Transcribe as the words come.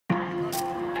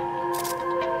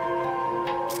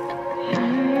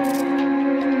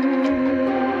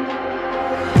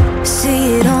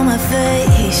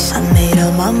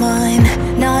my mind,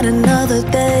 not another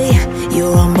day.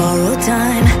 You're on borrowed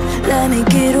time, let me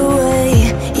get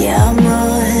away. Yeah, I'm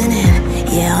running,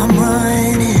 yeah, I'm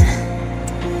running.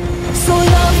 So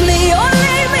love me or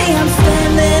leave me, I'm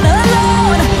standing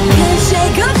alone. Can't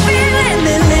shake a feeling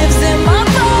that lives in my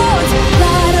bones.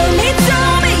 Lie to me,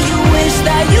 tell me you wish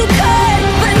that you could,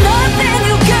 but nothing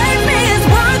you gave me is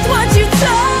worth what you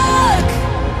took.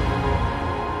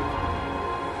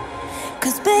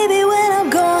 'Cause baby, when I'm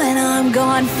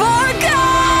gone for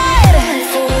good.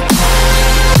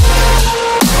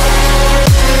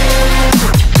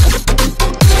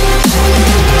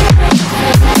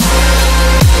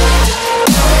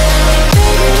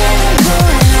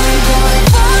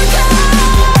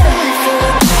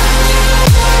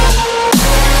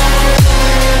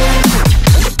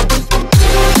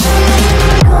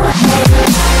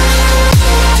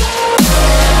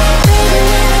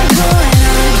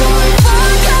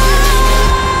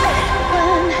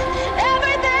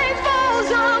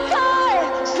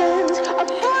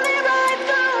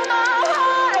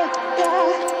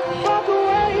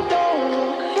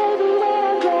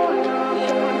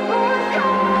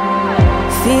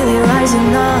 Feel it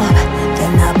rising up,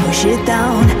 then I push it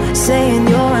down, saying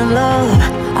you're in love,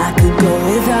 I could go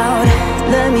without.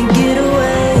 Let me get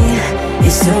away,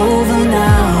 it's over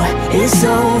now, it's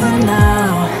over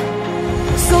now.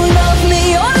 So love me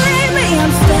or leave me,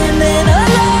 I'm standing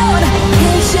alone.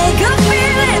 Can't shake a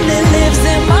feeling that lives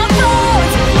in my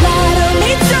bones. Lie to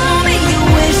me, tell me you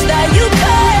wish that you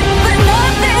could, but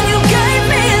nothing you gave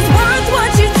me is worth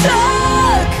what you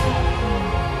took.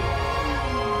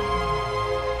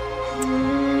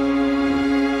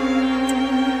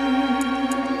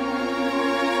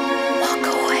 Walk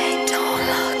away, don't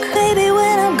look. Baby,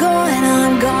 when I'm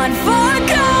gone for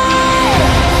good.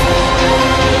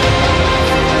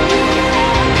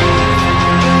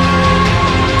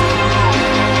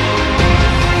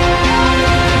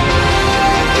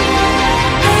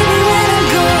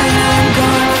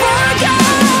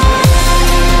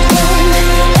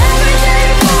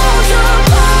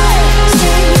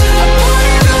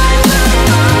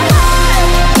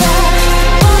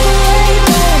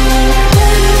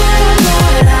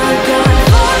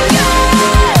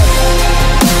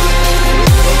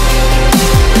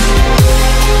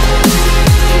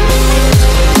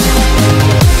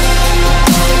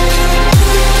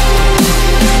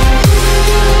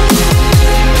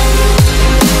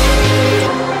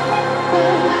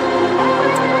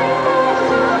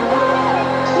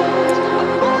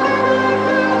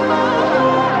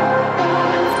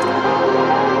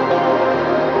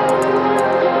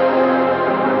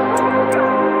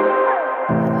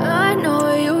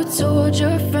 Told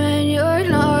your friend you're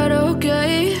not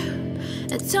okay,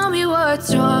 and tell me what's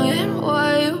wrong and why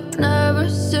you never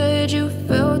said you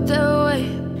felt that way.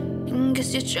 And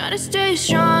guess you're trying to stay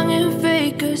strong and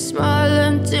fake a smile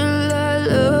until I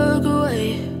look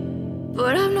away.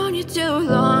 But I've known you too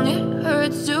long, it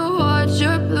hurts to watch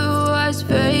your blue eyes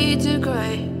fade to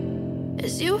gray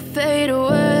as you fade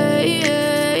away,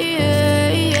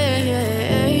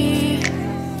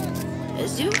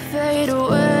 as you fade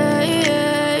away.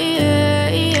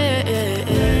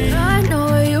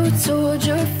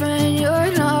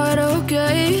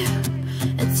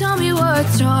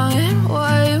 What's wrong and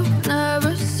why you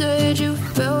never said you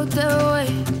felt that way.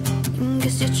 And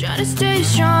guess you're trying to stay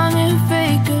strong and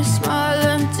fake a smile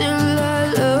until I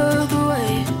look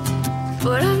away.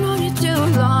 But I've known you too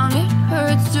long, it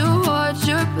hurts to watch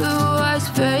your blue eyes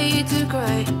fade to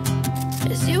gray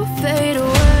as you fade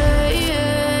away,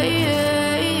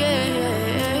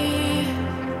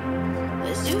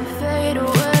 as you fade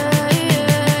away.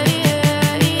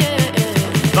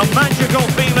 The magical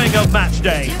feeling of match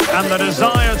day and the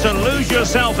desire to lose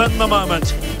yourself in the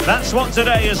moment. That's what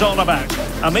today is all about.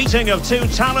 A meeting of two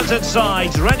talented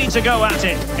sides ready to go at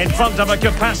it in front of a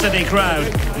capacity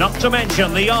crowd, not to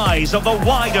mention the eyes of the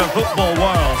wider football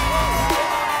world.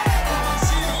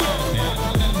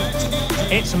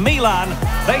 It's Milan.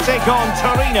 They take on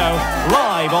Torino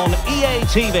live on EA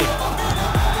TV.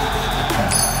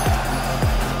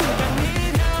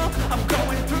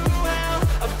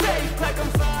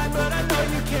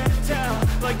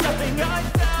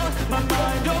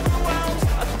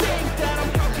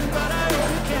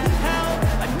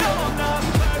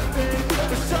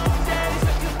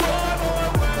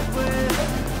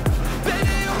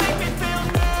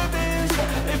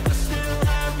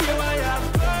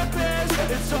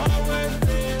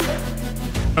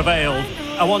 Prevailed.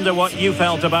 I wonder what you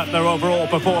felt about their overall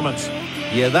performance.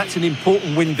 Yeah, that's an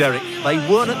important win, Derek. They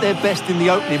weren't at their best in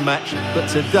the opening match, but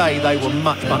today they were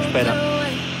much, much better.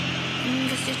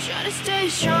 stay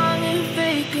strong and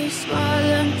fake a smile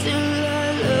until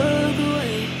I look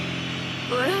away.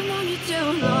 But I've known you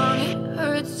too long, it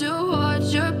hurts to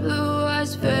watch your blue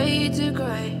eyes fade to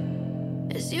gray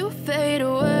as you fade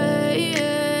away,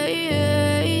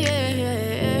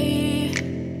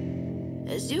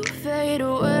 as you fade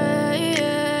away.